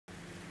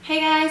Hey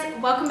guys,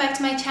 welcome back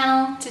to my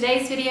channel.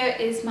 Today's video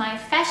is my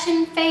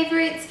fashion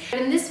favorites.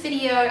 In this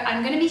video,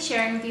 I'm going to be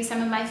sharing with you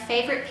some of my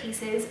favorite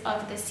pieces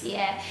of this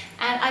year.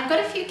 And I've got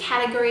a few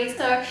categories,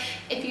 so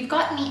if you've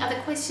got any other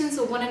questions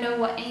or want to know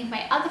what any of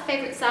my other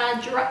favorites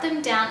are, drop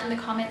them down in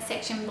the comment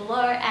section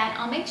below and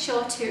I'll make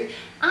sure to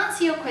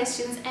answer your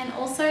questions and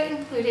also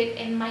include it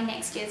in my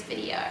next year's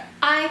video.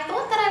 I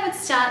thought that I would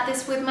start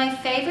this with my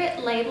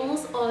favorite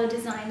labels or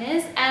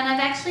designers, and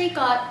I've actually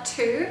got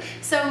two.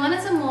 So one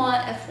is a more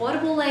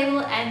affordable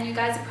label and you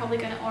guys are probably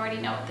going to already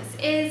know what this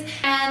is,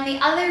 and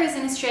the other is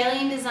an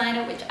Australian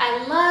designer which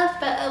I love,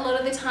 but a lot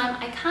of the time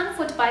I can't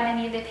afford to buy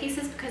many of their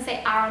pieces because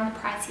they are on the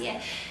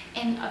pricier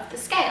end of the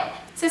scale.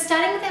 So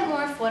starting with that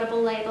more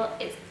affordable label,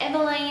 it's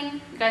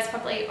Aerin. You guys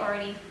probably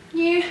already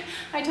knew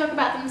I talk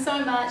about them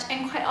so much,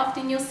 and quite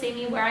often you'll see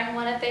me wearing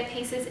one of their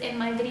pieces in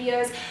my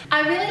videos.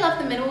 I really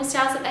love the minimal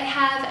styles that they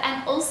have,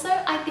 and also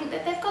I think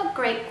that they've got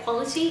great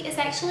quality. It's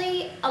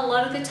actually a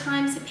lot of the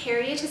time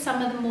superior to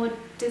some of the more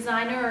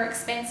designer or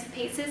expensive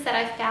pieces that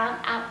I've found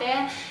out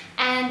there,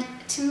 and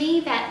to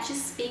me that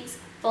just speaks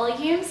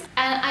volumes.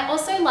 And I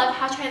also love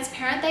how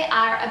transparent they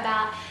are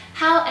about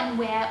how and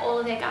where all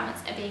of their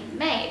garments are being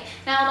made.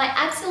 Now my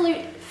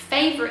absolute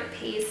favorite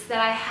piece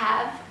that I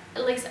have,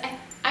 at least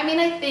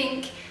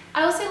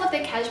I also love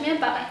their cashmere,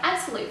 but my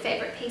absolute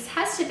favorite piece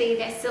has to be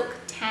their silk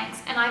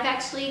tanks, and I've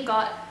actually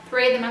got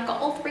three of them. I've got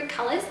all three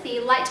colors,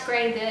 the light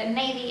grey, the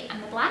navy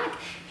and the black.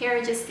 Here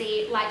are just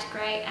the light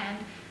grey and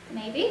the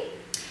navy.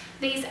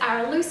 These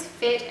are a loose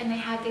fit and they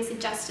have these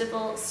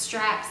adjustable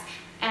straps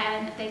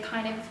and they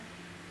kind of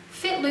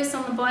fit loose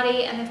on the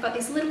body, and they've got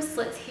these little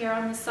slits here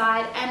on the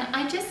side, and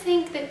I just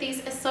think that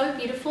these are so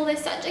beautiful. They're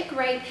such a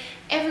great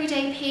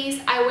everyday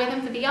piece. I wear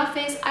them for the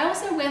office. I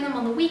also wear them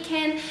on the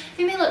weekend. I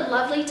think they look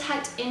lovely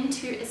tucked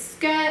into a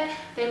skirt.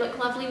 They look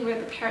lovely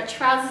with a pair of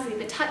trousers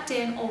either tucked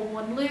in or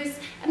worn loose,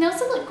 and they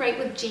also look great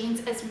with jeans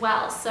as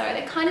well. So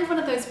they're kind of one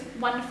of those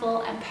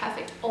wonderful and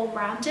perfect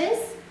all-rounders.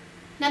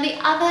 Now the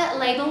other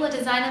label or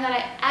designer that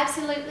I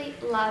absolutely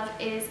love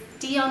is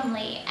Dion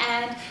Lee,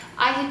 and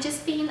I had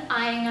just been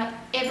eyeing up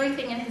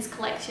everything in his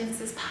collections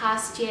this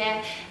past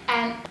year,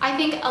 and I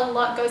think a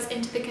lot goes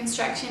into the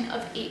construction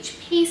of each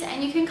piece,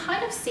 and you can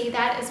kind of see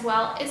that as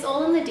well. It's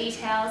all in the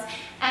details,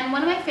 and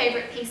one of my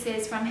favorite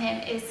pieces from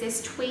him is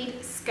this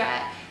tweed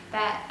skirt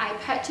that I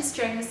purchased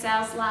during the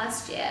sales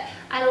last year.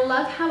 I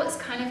love how it's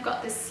kind of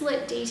got this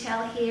slit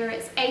detail here.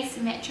 It's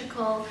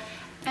asymmetrical.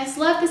 I just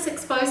love this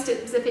exposed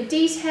zipper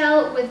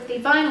detail with the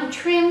vinyl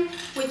trim,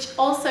 which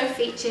also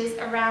features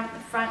around the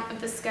front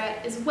of the skirt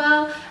as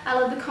well. I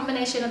love the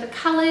combination of the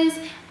colors.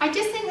 I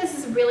just think this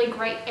is a really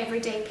great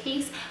everyday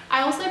piece.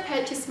 I also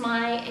purchased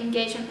my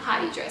engagement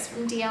party dress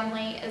from Dion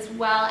Lee as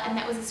well, and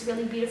that was this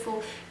really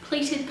beautiful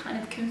pleated kind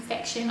of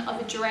confection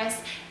of a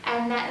dress,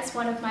 and that is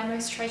one of my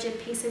most treasured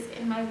pieces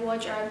in my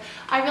wardrobe.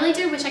 I really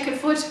do wish I could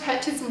afford to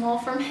purchase more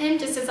from him,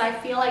 just as I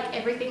feel like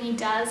everything he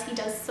does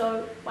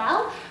so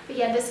well. But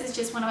yeah, this is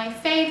just one of my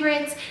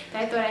favorites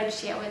that I thought I'd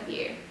share with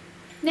you.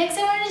 Next,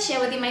 I wanted to share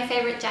with you my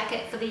favorite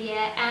jacket for the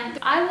year, and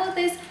I wore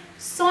this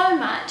so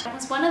much. It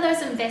was one of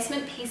those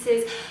investment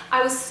pieces.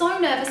 I was so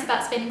nervous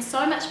about spending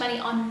so much money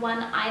on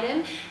one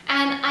item,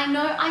 and I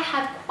know I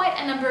have quite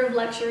a number of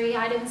luxury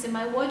items in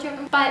my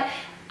wardrobe, but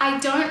I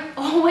don't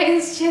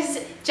always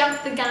just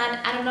jump the gun,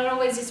 and I'm not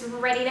always just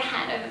ready to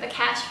hand over the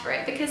cash for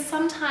it, because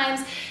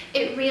sometimes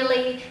it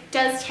really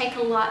does take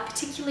a lot,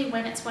 particularly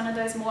when it's one of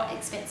those more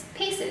expensive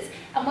pieces.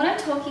 And what I'm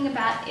talking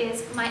about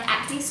is my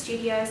Acne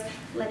Studios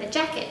leather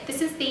jacket.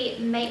 This is the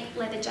Mape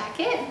leather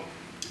jacket,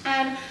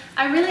 and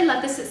I really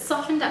love this. It's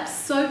softened up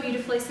so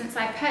beautifully since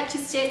I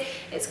purchased it.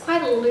 It's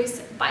quite a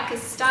loose biker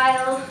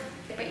style.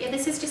 But yeah,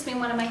 this has just been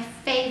one of my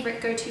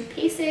favorite go-to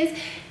pieces.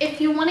 If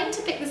you're wanting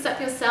to pick this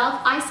up yourself,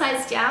 I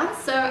size down,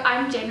 so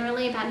I'm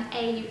generally about an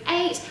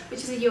AU8, which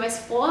is a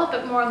US 4,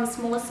 but more on the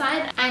smaller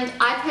side, and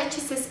I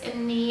purchased this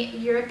in the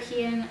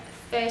European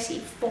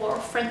 34,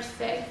 French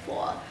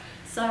 34.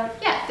 So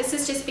yeah, this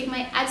has just been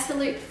my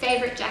absolute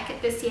favorite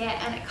jacket this year,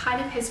 and it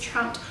kind of has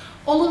trumped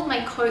all of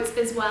my coats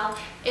as well.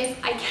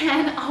 If I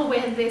can, I'll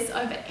wear this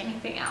over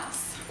anything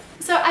else.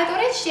 So I thought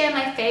I'd share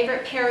my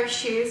favorite pair of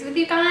shoes with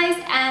you guys,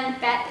 and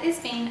that has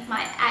been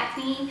my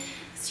Acne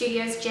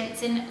Studios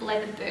Jensen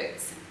leather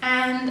boots.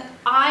 And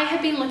I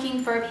have been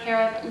looking for a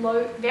pair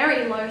of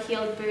very low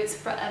heeled boots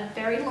for a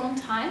very long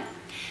time,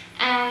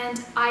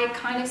 and I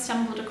kind of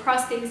stumbled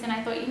across these and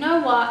I thought, you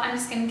know what, I'm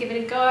just going to give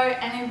it a go,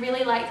 and I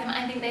really like them.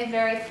 I think they're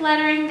very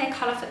flattering. They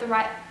cut off at the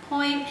right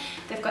point.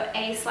 They've got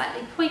a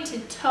slightly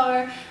pointed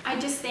toe. I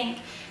just think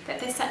that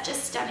they're such a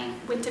stunning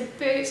winter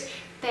boot.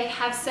 They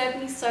have served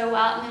me so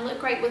well, and they look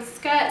great with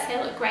skirts, they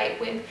look great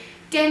with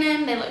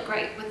denim, they look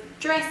great with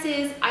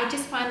dresses. I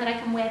just find that I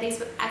can wear these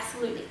with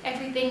absolutely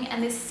everything,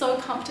 and they're so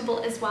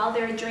comfortable as well.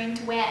 They're a dream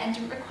to wear and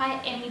don't require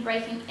any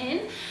breaking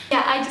in.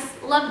 Yeah, I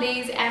just love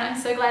these, and I'm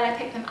so glad I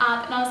picked them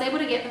up, and I was able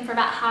to get them for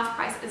about half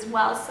price as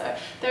well, so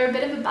they're a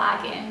bit of a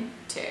bargain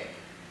too.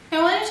 Now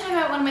I want to talk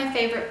about one of my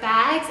favorite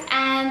bags,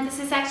 and this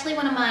is actually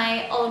one of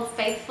my old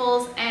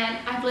faithfuls, and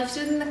I've left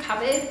it in the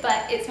cupboard,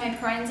 but it's my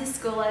Parenza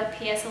Schooler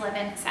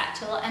PS11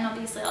 satchel, and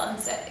obviously I'll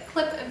insert a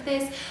clip of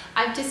this.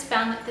 I've just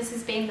found that this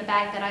has been the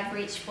bag that I've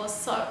reached for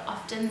so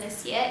often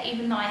this year,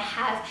 even though I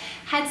have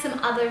had some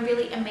other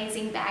really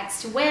amazing bags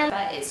to wear,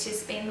 but it's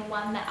just been the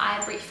one that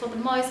I've reached for the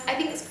most. I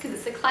think it's because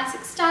it's a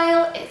classic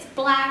style, it's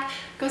black,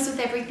 goes with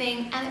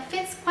everything, and it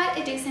fits quite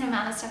a decent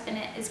amount of stuff in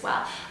it as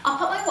well. I'll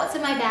put my what's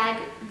in my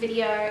bag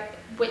video,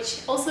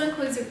 which also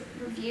includes a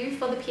review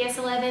for the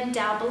PS11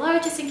 down below,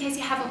 just in case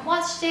you haven't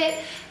watched it.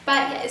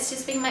 But yeah, it's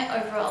just been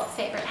my overall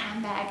favorite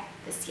handbag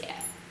this year.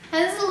 Now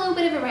this is a little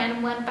bit of a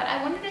random one, but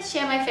I wanted to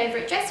share my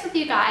favorite dress with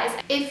you guys.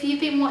 If you've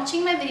been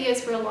watching my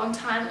videos for a long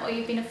time, or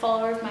you've been a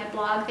follower of my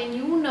blog, then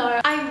you will know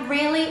I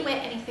rarely wear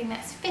anything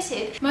that's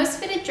fitted. Most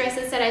fitted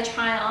dresses that I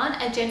try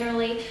on are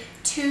generally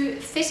too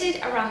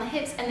fitted around the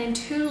hips and then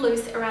too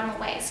loose around the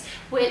waist,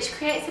 which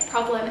creates a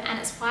problem, and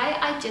it's why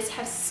I just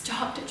have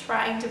stopped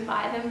trying to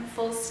buy them,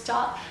 full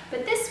stop.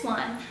 But this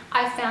one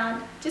I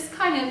found just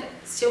kind of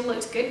still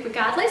looks good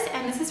regardless,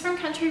 and this is from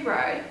Country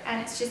Road,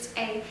 and it's just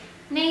a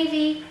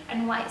navy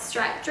and white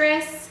striped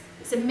dress.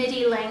 It's a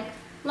midi length,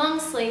 long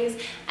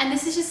sleeves, and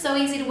this is just so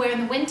easy to wear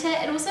in the winter.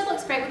 It also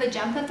looks great with a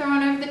jumper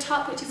thrown over the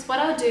top, which is what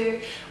I'll do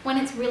when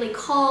it's really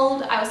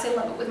cold. I also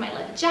love it with my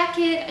leather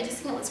jacket. I just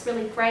think it looks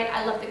really great.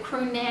 I love the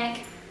crew neck,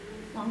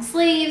 long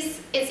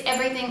sleeves, it's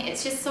everything.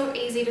 It's just so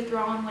easy to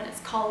throw on when it's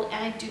cold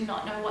and I do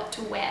not know what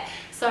to wear.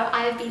 So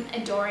I've been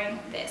adoring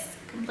this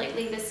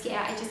completely this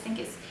year. I just think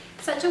it's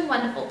such a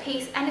wonderful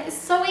piece, and it's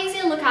so easy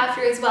to look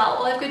after as well.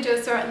 All I've got to do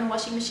is throw it in the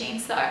washing machine,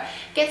 so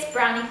gets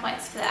brownie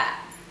points for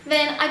that.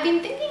 Then I've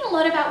been thinking a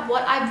lot about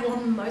what I've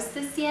worn most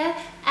this year,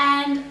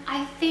 and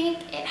I think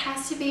it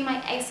has to be my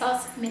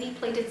ASOS midi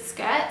pleated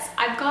skirts.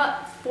 I've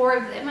got 4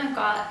 of them. I've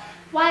got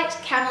white,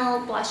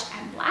 camel, blush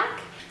and black.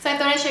 So I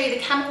thought I'd show you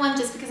the camel one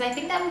just because I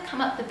think that would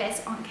come up the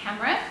best on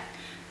camera.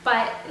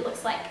 But it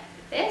looks like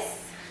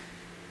this,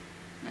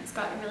 and it's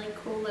got a really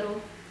cool little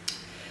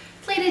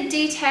pleated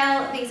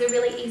detail. These are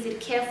really easy to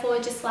care for,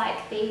 just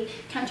like the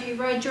Country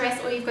Road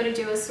dress. All you've got to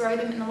do is throw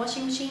them in the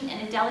washing machine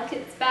in a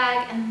delicates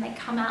bag and they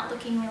come out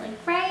looking really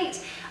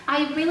great.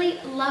 I really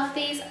love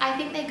these. I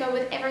think they go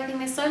with everything.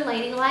 They're so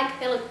ladylike.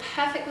 They look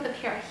perfect with a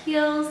pair of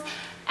heels,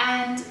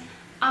 and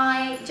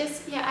I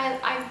just, yeah,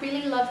 I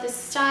really love this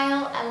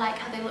style. I like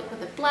how they look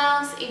with a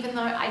blouse, even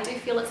though I do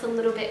feel it's a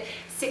little bit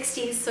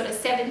 60s, sort of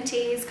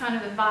 70s kind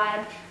of a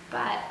vibe.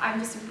 But I'm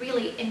just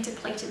really into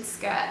pleated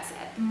skirts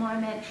at the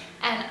moment,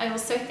 and I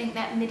also think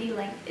that midi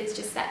length is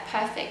just that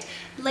perfect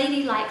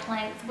ladylike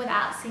length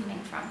without seeming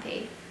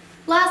frumpy.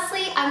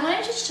 Lastly, I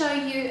wanted to show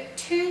you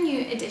 2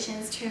 new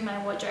additions to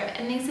my wardrobe,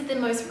 and these are the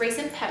most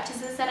recent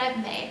purchases that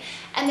I've made,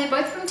 and they're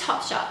both from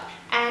Topshop.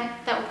 And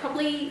that will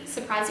probably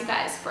surprise you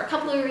guys for a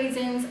couple of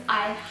reasons.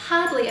 I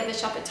hardly ever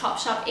shop at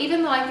Topshop,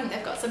 even though I think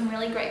they've got some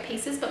really great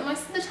pieces, but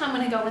most of the time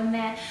when I go in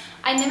there,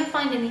 I never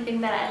find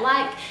anything that I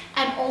like.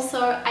 And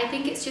also, I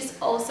think it's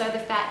just also the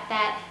fact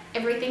that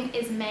everything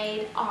is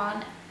made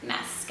on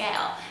mass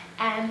scale,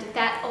 and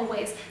that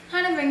always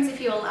kind of rings a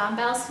few alarm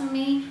bells for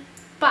me.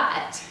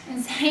 But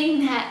in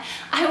saying that,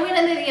 I went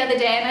in there the other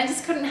day and I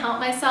just couldn't help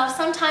myself.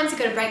 Sometimes you've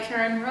got to break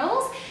your own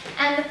rules.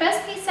 And the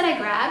first piece that I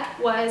grabbed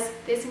was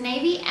this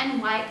navy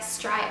and white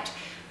striped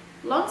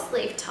long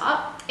sleeve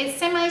top. It's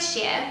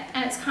semi-sheer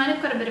and it's kind of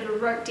got a bit of a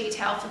rope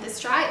detail for the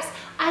stripes.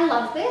 I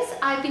love this.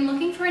 I've been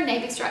looking for a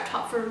navy striped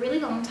top for a really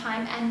long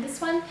time, and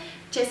this one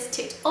just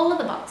ticked all of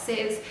the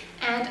boxes,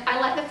 and I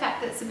like the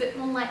fact that it's a bit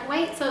more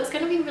lightweight, so it's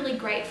going to be really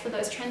great for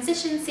those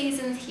transition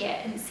seasons here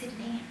in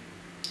Sydney.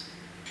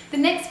 The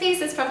next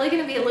piece is probably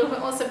going to be a little bit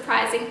more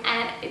surprising,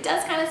 and it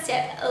does kind of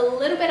step a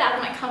little bit out of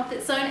my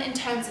comfort zone in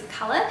terms of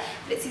colour,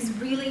 but it's these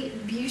really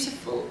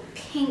beautiful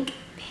pink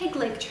pig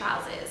leg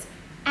trousers.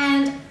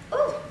 And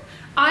oh,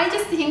 I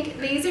just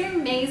think these are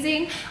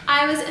amazing.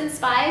 I was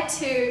inspired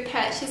to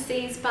purchase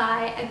these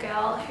by a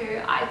girl who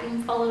I've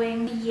been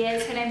following for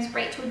years. Her name's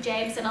Rachel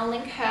James, and I'll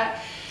link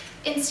her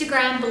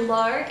Instagram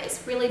below.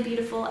 It's really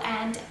beautiful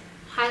and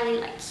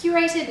highly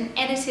curated and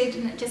edited,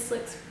 and it just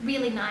looks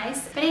really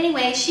nice. But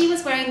anyway, she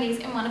was wearing these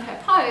in one of her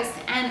posts,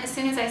 and as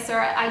soon as I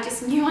saw it, I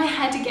just knew I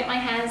had to get my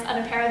hands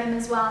on a pair of them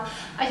as well.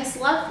 I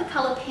just love the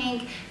color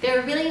pink.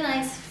 They're a really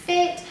nice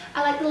fit.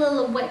 I like the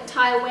little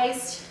tie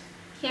waist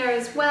here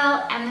as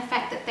well, and the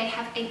fact that they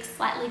have a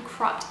slightly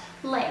cropped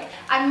leg.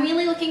 I'm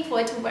really looking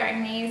forward to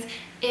wearing these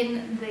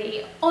in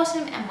the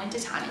autumn and winter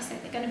time. I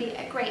think they're going to be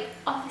a great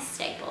office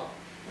staple.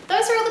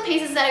 Those are all the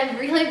pieces that I've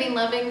really been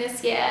loving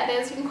this year.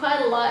 There's been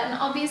quite a lot, and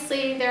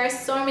obviously there are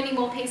so many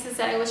more pieces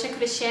that I wish I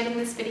could have shared in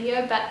this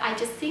video, but I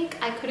just think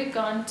I could have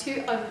gone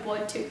too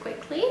overboard too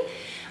quickly.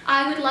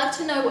 I would love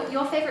to know what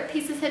your favorite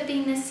pieces have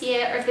been this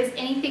year, or if there's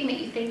anything that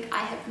you think I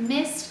have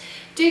missed.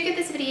 Do give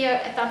this video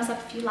a thumbs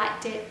up if you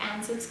liked it,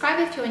 and subscribe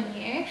if you're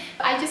new.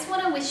 I just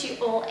want to wish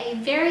you all a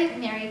very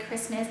Merry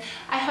Christmas.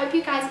 I hope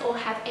you guys all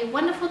have a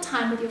wonderful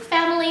time with your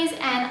families,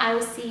 and I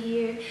will see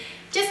you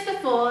just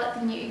before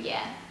the new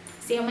year.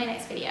 See you on my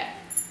next video.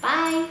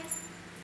 Bye!